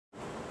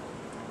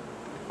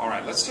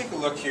Alright, let's take a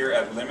look here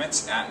at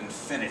limits at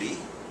infinity.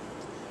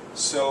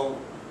 So,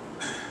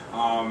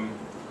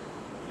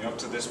 up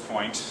to this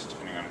point,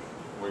 depending on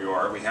where you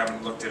are, we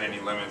haven't looked at any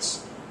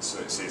limits.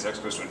 So it says x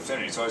goes to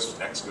infinity, so always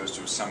x goes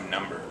to some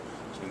number.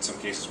 There's been some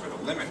cases where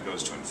the limit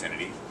goes to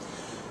infinity.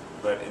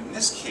 But in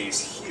this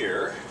case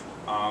here,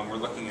 we're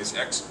looking as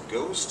x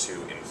goes to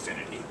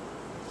infinity.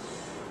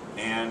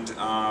 And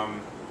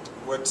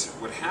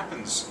what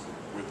happens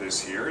with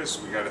this here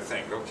is we got to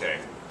think, okay,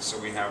 so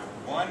we have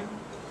 1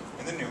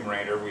 in the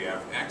numerator, we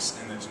have x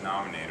in the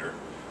denominator.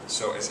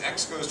 So as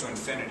x goes to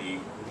infinity,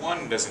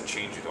 1 doesn't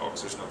change at all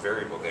because there's no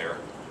variable there.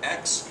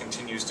 X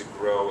continues to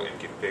grow and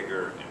get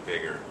bigger and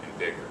bigger and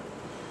bigger.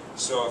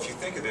 So if you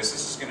think of this,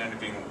 this is going to end up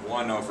being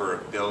 1 over a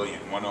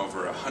billion, 1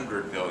 over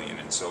 100 billion,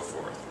 and so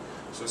forth.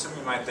 So some of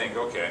you might think,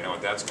 okay, I know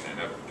what that's going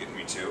to end up getting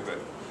me to, but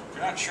if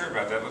you're not sure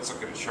about that, let's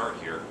look at a chart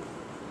here.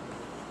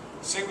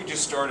 Say we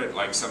just start at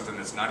like something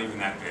that's not even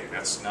that big.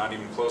 That's not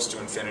even close to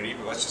infinity,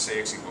 but let's just say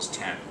x equals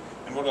 10.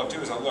 And what I'll do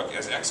is I'll look,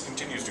 as x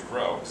continues to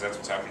grow, because that's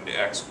what's happening to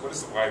x, what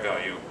is the y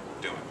value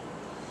doing?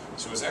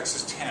 So as x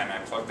is 10, I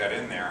plug that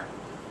in there,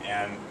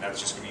 and that's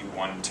just going to be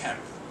 1/10.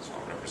 So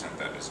I'll represent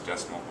that as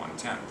decimal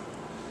 1/10.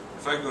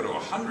 If I go to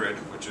 100,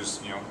 which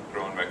is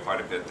growing by quite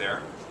a bit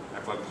there, I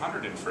plug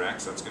 100 in for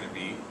x, that's going to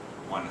be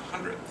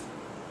 1/100th.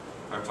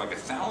 If I plug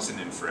 1,000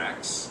 in for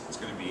x, it's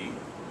going to be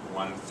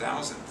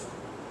 1,000th.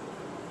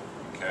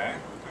 Okay?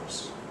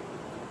 Oops.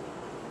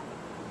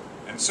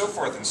 And so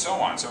forth and so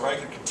on. So I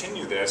could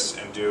continue this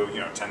and do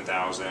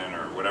 10,000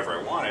 or whatever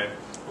I wanted,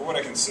 but what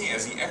I can see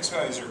as the x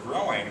values are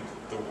growing,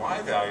 the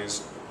y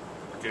values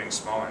are getting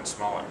smaller and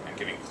smaller and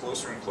getting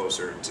closer and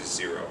closer to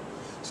 0.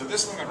 So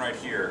this limit right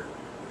here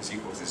is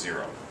equal to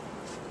 0.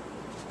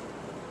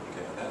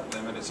 Okay, that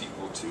limit is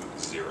equal to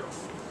 0.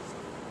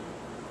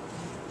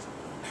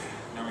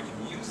 Now we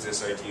can use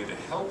this idea to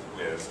help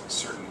with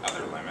certain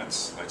other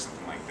limits, like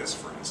something like this,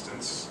 for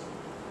instance.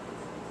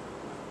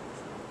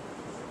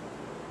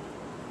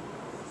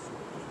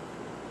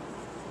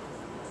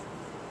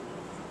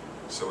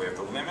 So we have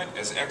the limit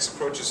as x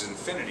approaches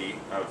infinity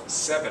of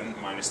 7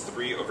 minus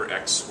 3 over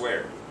x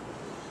squared.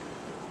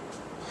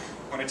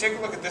 When I take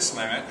a look at this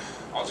limit,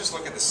 I'll just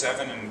look at the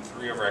 7 and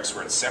 3 over x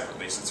squared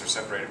separately since they're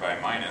separated by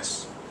a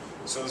minus.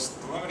 So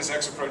the limit as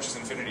x approaches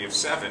infinity of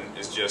 7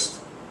 is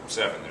just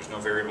 7. There's no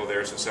variable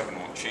there, so 7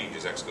 won't change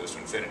as x goes to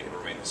infinity. It'll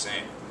remain the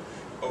same.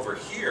 Over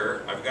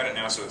here, I've got it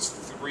now, so it's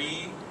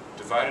 3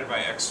 divided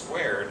by x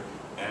squared,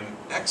 and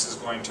x is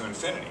going to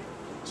infinity.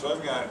 So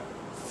I've got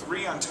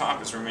 3 on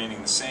top is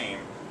remaining the same.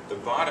 The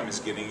bottom is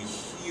getting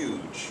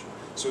huge.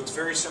 So it's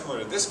very similar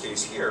to this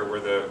case here, where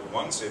the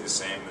 1 stayed the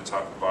same, the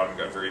top and bottom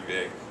got very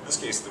big. In this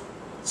case,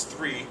 it's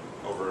 3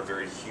 over a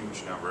very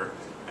huge number,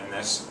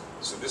 and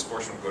so this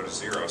portion will go to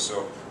 0.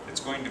 So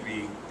it's going to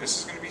be, this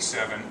is going to be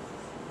 7.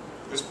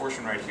 This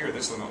portion right here,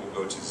 this limit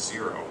will go to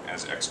 0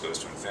 as x goes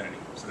to infinity.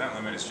 So that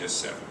limit is just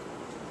 7.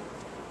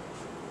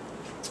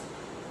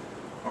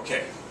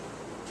 Okay.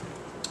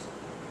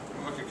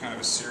 We'll look at kind of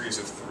a series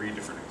of 3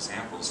 different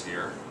examples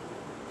here.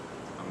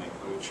 I'll make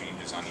little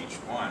changes on each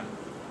one.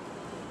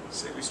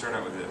 Say we start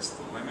out with this.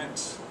 The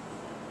limit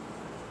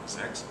as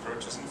x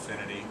approaches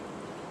infinity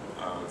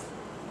of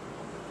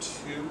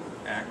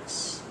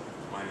 2x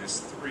minus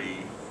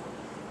 3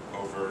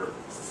 over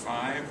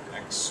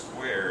 5x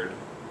squared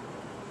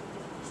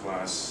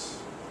plus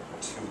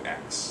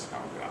 2x.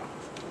 Oh god.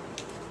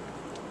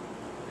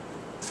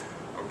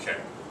 Okay.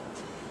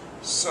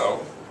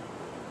 So,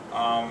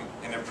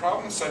 in a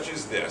problem such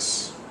as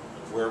this,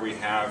 where we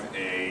have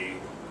a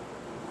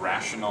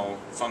rational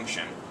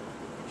function,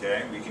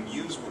 okay, we can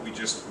use what we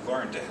just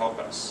learned to help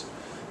us.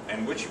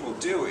 And what you will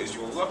do is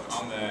you will look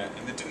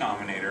in the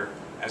denominator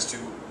as to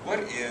what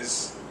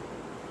is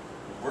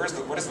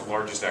the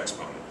largest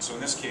exponent. So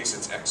in this case,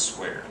 it's x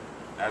squared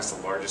as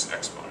the largest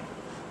exponent.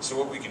 So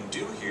what we can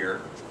do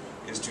here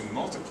is to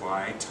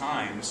multiply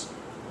times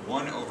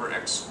 1 over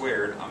x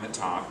squared on the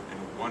top and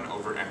 1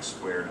 over x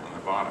squared on the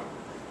bottom.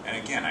 And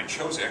again, I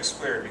chose x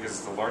squared because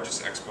it's the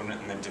largest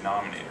exponent in the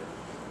denominator.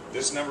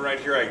 This number right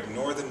here, I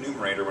ignore the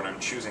numerator when I'm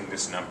choosing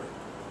this number.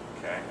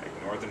 Okay, I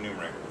ignore the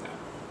numerator with that.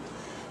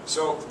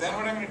 So then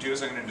what I'm going to do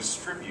is I'm going to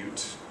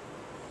distribute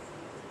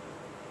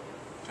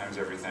times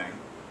everything.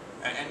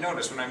 And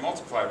notice when I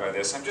multiply by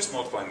this, I'm just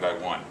multiplying by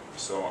 1.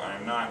 So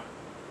I'm not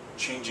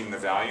changing the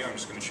value, I'm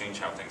just going to change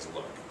how things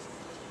look.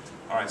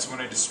 Alright, so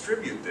when I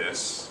distribute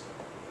this,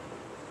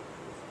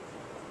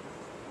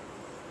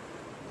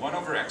 1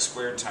 over x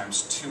squared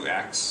times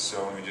 2x,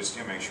 so let me just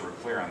make sure we're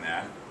clear on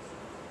that.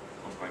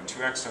 Multiplying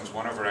 2x times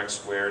 1 over x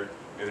squared.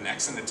 We have an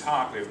x in the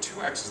top, we have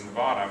 2 x's in the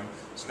bottom,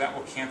 so that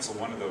will cancel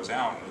one of those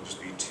out, and it'll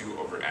just be 2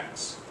 over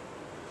x.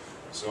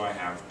 So I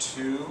have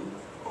 2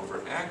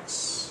 over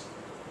x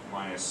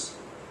minus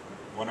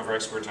 1 over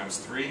x squared times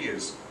 3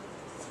 is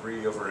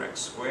 3 over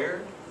x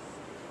squared.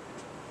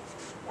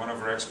 1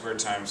 over x squared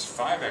times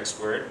 5x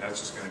squared, that's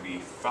just going to be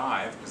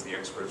 5 because the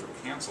x squareds will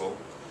cancel.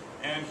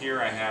 And here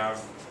I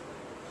have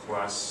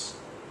plus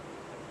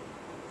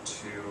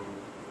 2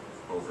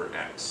 over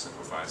x.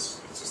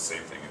 Simplifies, it's the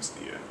same thing as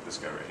this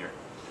guy right here.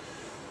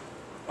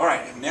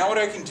 Alright, now what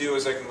I can do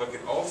is I can look at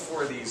all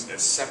four of these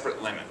as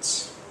separate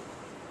limits.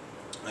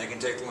 And I can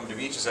take the limit of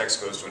each as x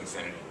goes to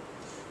infinity.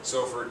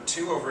 So for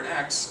 2 over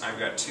x, I've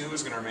got 2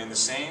 is going to remain the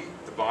same.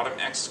 The bottom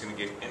x is going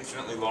to get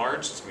infinitely large.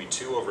 It's going to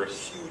be 2 over a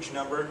huge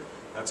number.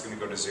 That's going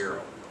to go to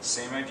 0.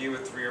 Same idea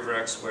with 3 over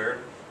x squared.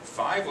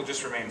 5 will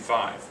just remain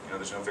 5. You know,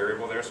 there's no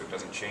variable there, so it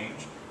doesn't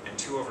change. And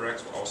 2 over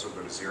x will also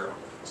go to 0.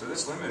 So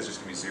this limit is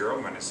just going to be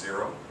 0 minus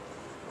 0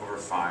 over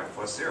 5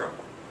 plus 0.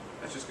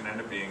 That's just going to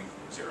end up being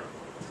 0.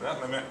 So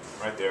that limit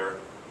right there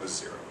was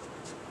 0.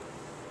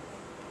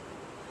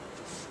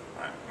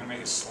 Alright, I'm going to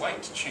make a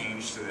slight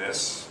change to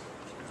this.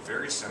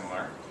 Very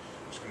similar.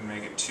 I'm just going to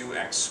make it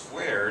 2x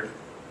squared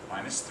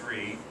minus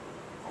 3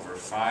 over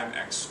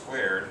 5x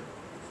squared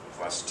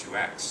plus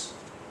 2x.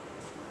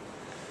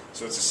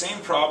 So it's the same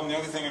problem. The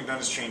only thing I've done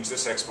is change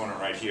this exponent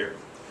right here.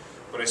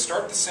 But I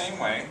start the same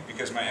way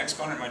because my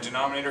exponent, my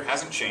denominator,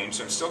 hasn't changed,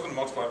 so I'm still going to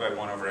multiply by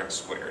 1 over x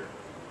squared.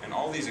 And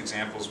all these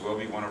examples will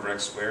be 1 over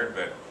x squared,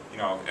 but you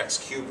know, x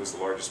cubed was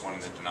the largest one in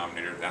the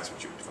denominator. That's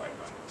what you would divide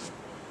by.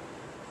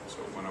 So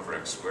 1 over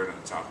x squared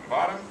on the top and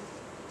bottom.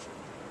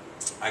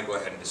 I go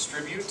ahead and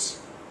distribute.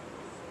 So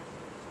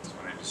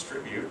when I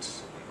distribute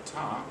on the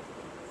top,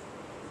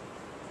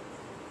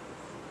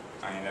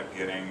 I end up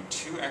getting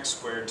 2x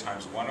squared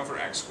times 1 over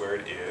x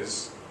squared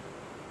is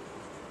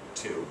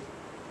 2.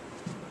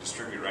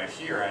 Distribute right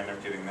here, I end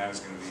up getting that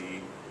is going to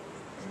be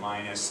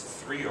minus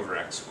 3 over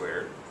x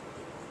squared.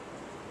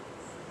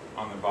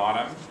 On the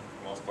bottom,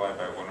 multiply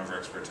by 1 over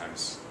x squared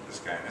times this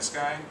guy and this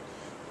guy.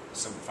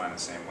 Simplify in the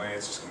same way,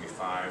 it's just going to be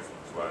 5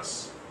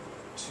 plus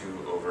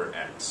 2 over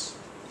x.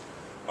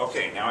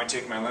 Okay, now I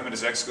take my limit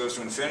as x goes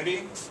to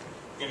infinity.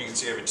 Again, you can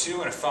see I have a 2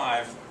 and a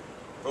 5.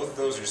 Both of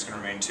those are just going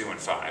to remain 2 and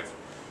 5.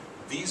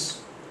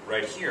 These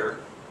right here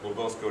will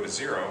both go to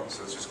 0,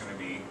 so it's just going to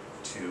be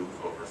 2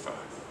 over 5.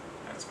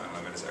 That's my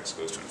limit as x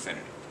goes to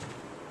infinity.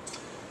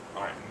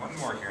 Alright, and one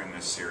more here in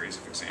this series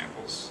of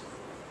examples.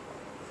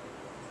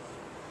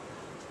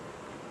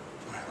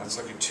 Alright, let's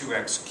look at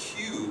 2x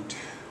cubed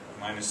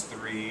minus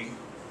 3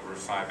 over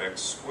 5x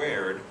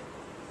squared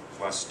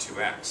plus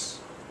 2x.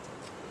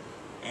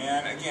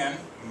 And again,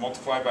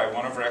 multiply by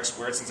 1 over x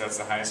squared since that's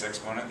the highest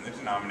exponent in the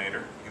denominator.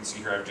 You can see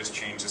here I've just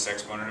changed this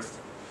exponent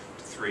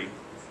to 3.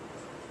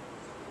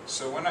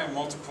 So when I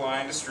multiply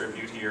and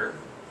distribute here,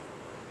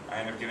 I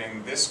end up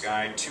getting this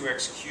guy,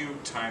 2x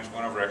cubed times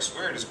 1 over x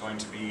squared is going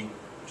to be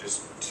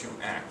just 2x.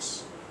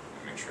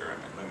 Let me make sure I have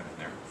my limit in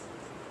there.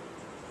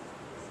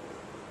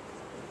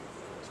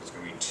 So it's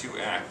going to be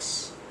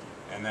 2x.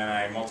 And then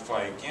I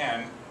multiply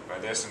again by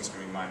this, and it's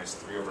going to be minus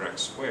 3 over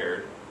x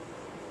squared.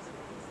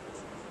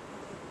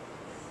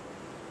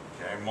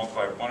 Okay,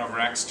 multiply 1 over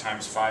x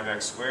times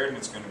 5x squared, and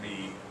it's going to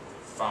be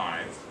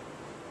 5.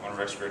 1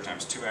 over x squared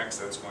times 2x,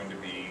 that's going to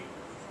be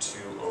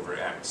 2 over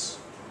x.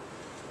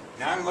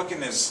 Now I'm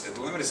looking at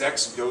the limit as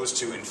x goes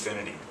to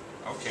infinity.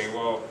 Okay,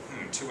 well,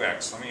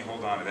 2x, let me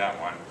hold on to that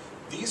one.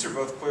 These are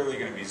both clearly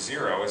going to be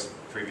 0, as in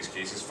previous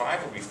cases.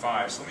 5 will be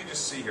 5, so let me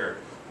just see here.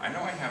 I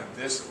know I have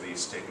this at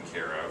least taken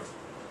care of,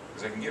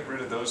 because I can get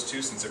rid of those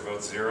two since they're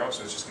both 0,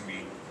 so it's just going to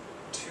be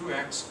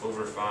 2x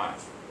over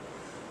 5.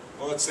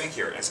 Well, let's think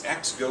here. As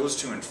x goes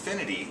to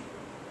infinity,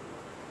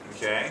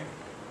 okay,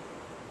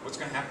 what's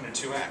going to happen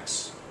to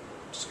 2x?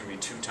 It's just going to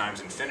be 2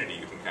 times infinity,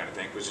 you can kind of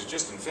think, which is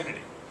just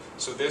infinity.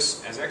 So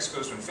this, as x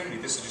goes to infinity,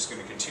 this is just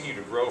going to continue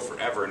to grow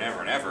forever and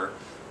ever and ever.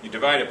 You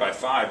divide it by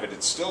 5, but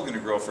it's still going to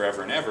grow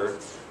forever and ever.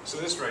 So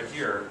this right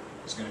here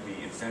is going to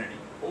be infinity.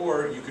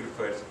 Or you could have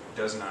put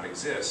does not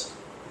exist,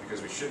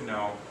 because we should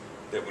know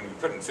that when we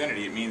put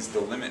infinity, it means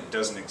the limit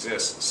doesn't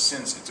exist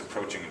since it's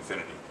approaching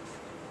infinity.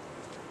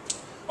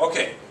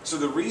 Okay, so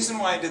the reason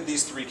why I did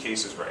these 3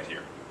 cases right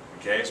here,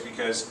 okay, is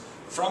because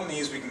from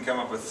these we can come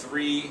up with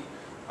three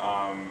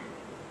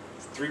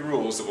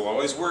rules that will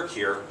always work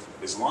here,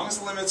 as long as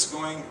the limit's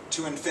going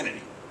to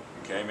infinity.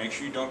 Okay, make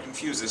sure you don't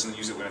confuse this and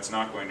use it when it's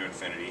not going to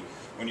infinity,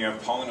 when you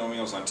have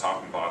polynomials on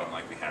top and bottom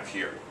like we have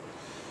here.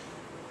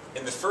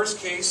 In the first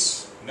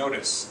case,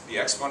 notice the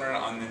exponent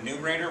on the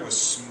numerator was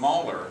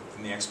smaller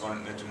than the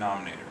exponent in the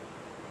denominator.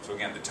 So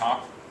again, the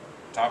top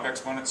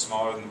exponent is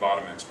smaller than the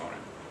bottom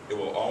exponent. It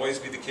will always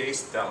be the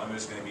case that that limit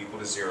is going to be equal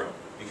to 0,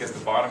 because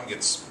the bottom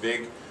gets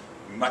big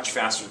much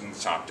faster than the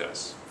top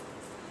does.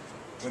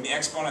 When the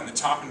exponent in the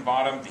top and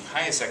bottom, the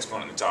highest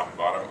exponent in the top and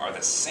bottom, are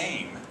the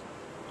same,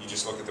 you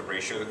just look at the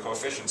ratio of the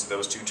coefficients of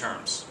those two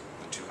terms,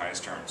 the two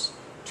highest terms.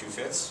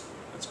 2/5,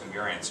 that's going to be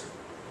our answer.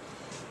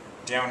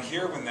 Down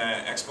here, when the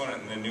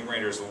exponent in the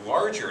numerator is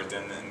larger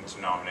than the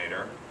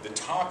denominator, the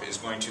top is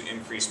going to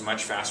increase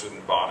much faster than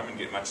the bottom and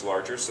get much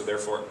larger, so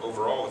therefore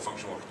overall the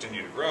function will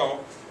continue to grow,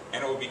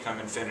 and it will become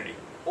infinity.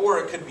 Or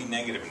it could be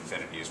negative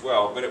infinity as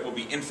well, but it will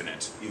be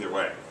infinite either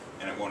way,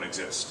 and it won't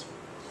exist.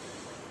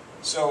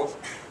 So,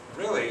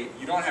 really,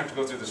 you don't have to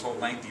go through this whole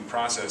lengthy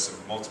process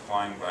of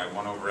multiplying by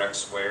 1 over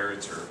x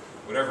squareds or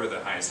whatever the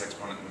highest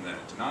exponent in the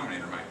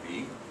denominator might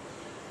be.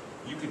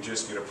 You could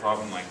just get a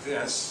problem like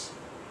this.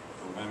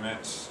 The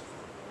limit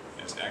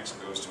as x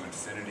goes to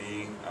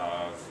infinity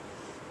of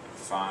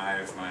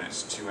 5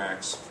 minus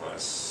 2x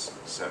plus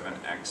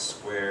 7x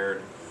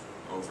squared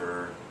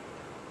over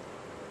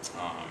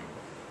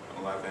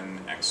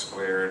 11x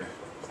squared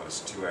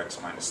plus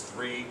 2x minus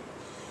 3.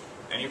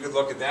 And you could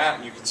look at that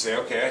and you could say,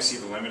 okay, I see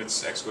the limit,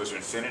 it's x goes to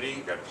infinity,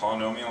 you've got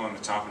polynomial on the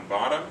top and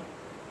bottom.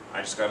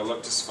 I just got to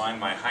look to find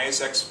my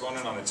highest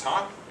exponent on the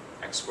top,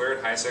 x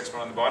squared, highest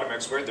exponent on the bottom,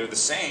 x squared, they're the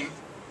same.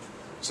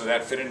 So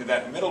that fit into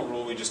that middle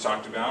rule we just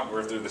talked about,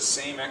 where if they're the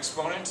same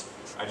exponent,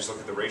 I just look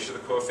at the ratio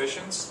of the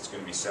coefficients, it's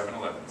going to be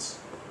 7/11ths.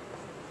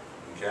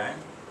 Okay?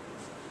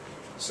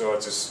 So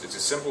it's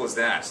as simple as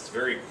that. It's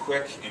very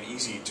quick and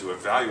easy to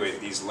evaluate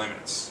these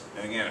limits.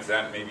 And again, if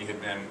that maybe had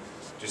been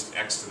just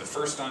x to the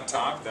first on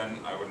top, then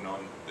I would have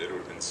known that it would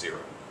have been 0,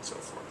 and so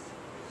forth.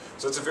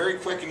 So it's a very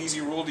quick and easy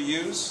rule to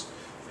use,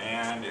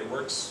 and it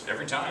works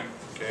every time,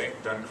 okay,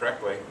 done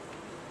correctly,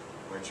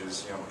 which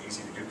is,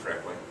 easy to do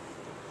correctly.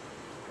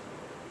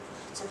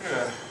 Let's look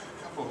at a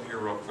couple here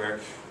real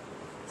quick.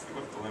 If we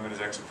look at the limit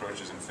as x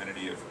approaches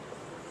infinity of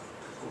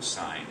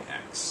cosine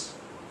x,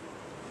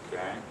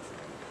 okay?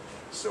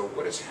 So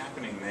what is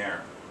happening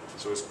there?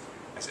 So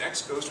as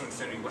x goes to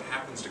infinity, what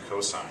happens to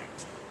cosine?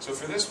 So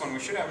for this one, we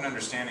should have an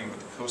understanding of what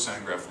the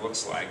cosine graph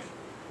looks like.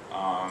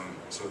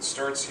 So it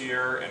starts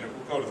here, and it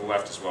will go to the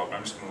left as well, but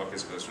I'm just going to look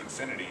as it goes to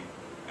infinity,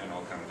 and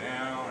it'll come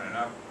down and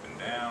up and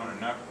down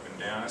and up and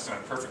down. It's not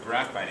a perfect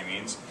graph by any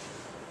means,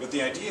 but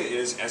the idea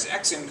is as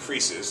x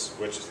increases,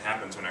 which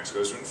happens when x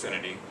goes to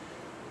infinity,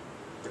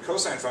 the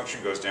cosine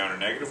function goes down to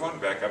 -1,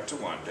 back up to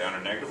 1, down to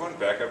 -1,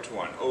 back up to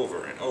 1,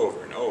 over and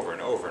over and over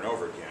and over and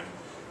over again,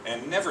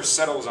 and never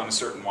settles on a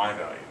certain y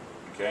value.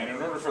 Okay? And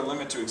in order for a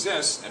limit to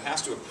exist, it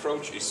has to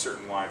approach a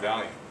certain y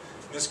value.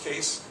 In this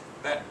case,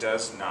 that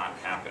does not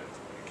happen.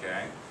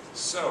 Okay?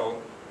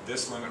 So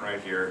this limit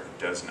right here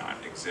does not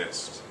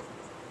exist.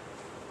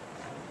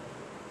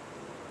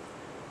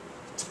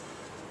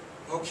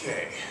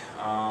 Okay,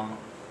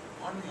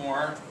 one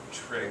more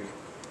trig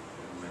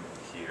limit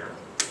here.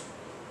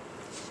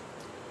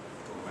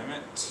 The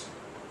limit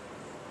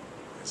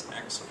as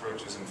x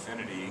approaches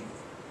infinity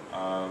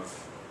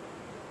of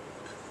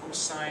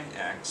cosine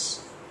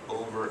x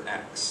over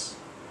x.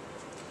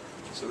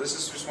 So this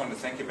is just one to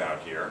think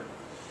about here.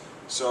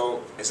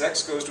 So as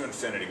x goes to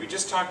infinity, we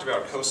just talked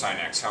about cosine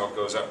x, how it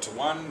goes up to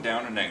 1,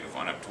 down to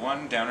 -1, up to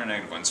 1, down to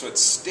 -1. So it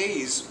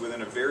stays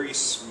within a very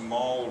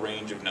small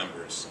range of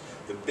numbers.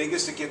 The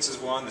biggest it gets is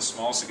 1, the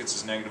smallest it gets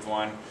is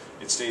 -1.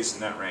 It stays in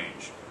that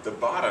range. The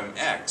bottom,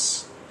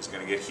 x, is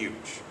going to get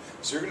huge.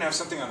 So you're going to have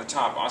something on the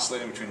top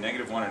oscillating between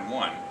 -1 and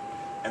 1,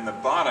 and the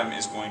bottom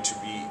is going to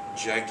be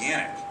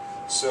gigantic.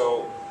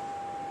 So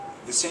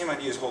the same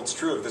idea holds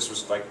true if this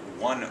was like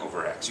 1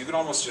 over x. You could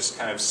almost just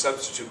kind of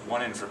substitute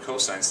 1 in for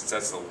cosine, since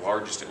that's the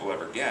largest it will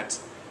ever get.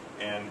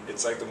 And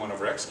it's like the 1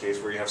 over x case,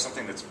 where you have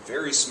something that's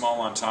very small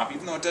on top,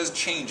 even though it does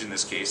change in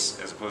this case,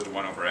 as opposed to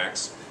 1 over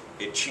x.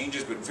 It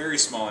changes, but very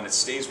small, and it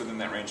stays within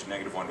that range of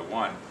 -1 to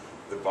 1.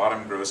 The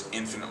bottom grows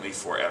infinitely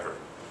forever.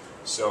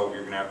 So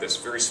you're going to have this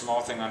very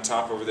small thing on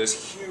top over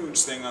this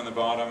huge thing on the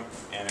bottom,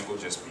 and it will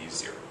just be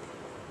 0.